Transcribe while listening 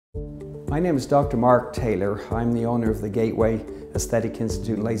My name is Dr. Mark Taylor. I'm the owner of the Gateway Aesthetic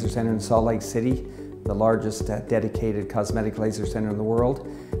Institute and Laser Center in Salt Lake City, the largest dedicated cosmetic laser center in the world.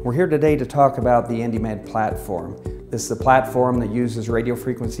 We're here today to talk about the EndyMed platform. This is a platform that uses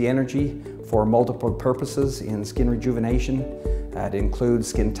radiofrequency energy for multiple purposes in skin rejuvenation. It includes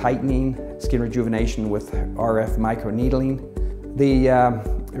skin tightening, skin rejuvenation with RF microneedling.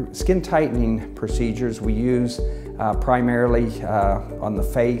 The skin tightening procedures we use primarily on the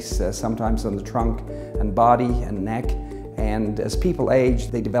face, sometimes on the trunk and body and neck. And as people age,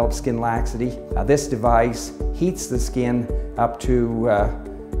 they develop skin laxity. This device heats the skin up to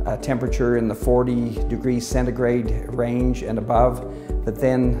a temperature in the 40 degrees centigrade range and above, that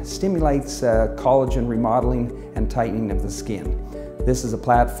then stimulates collagen remodeling and tightening of the skin. This is a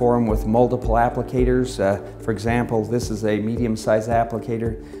platform with multiple applicators. For example, this is a medium-sized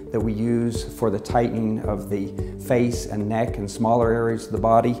applicator that we use for the tightening of the face and neck and smaller areas of the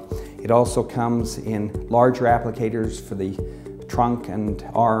body. It also comes in larger applicators for the trunk and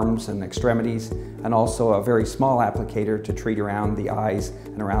arms and extremities, and also a very small applicator to treat around the eyes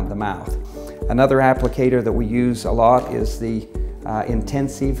and around the mouth. Another applicator that we use a lot is the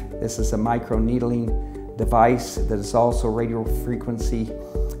intensive. This is a microneedling device that is also radiofrequency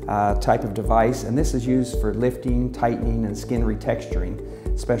type of device, and this is used for lifting, tightening, and skin retexturing,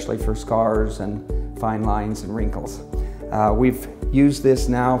 especially for scars and fine lines and wrinkles. We've used this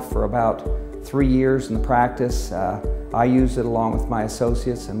now for about 3 years in the practice. I use it along with my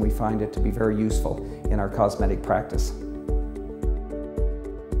associates, and we find it to be very useful in our cosmetic practice.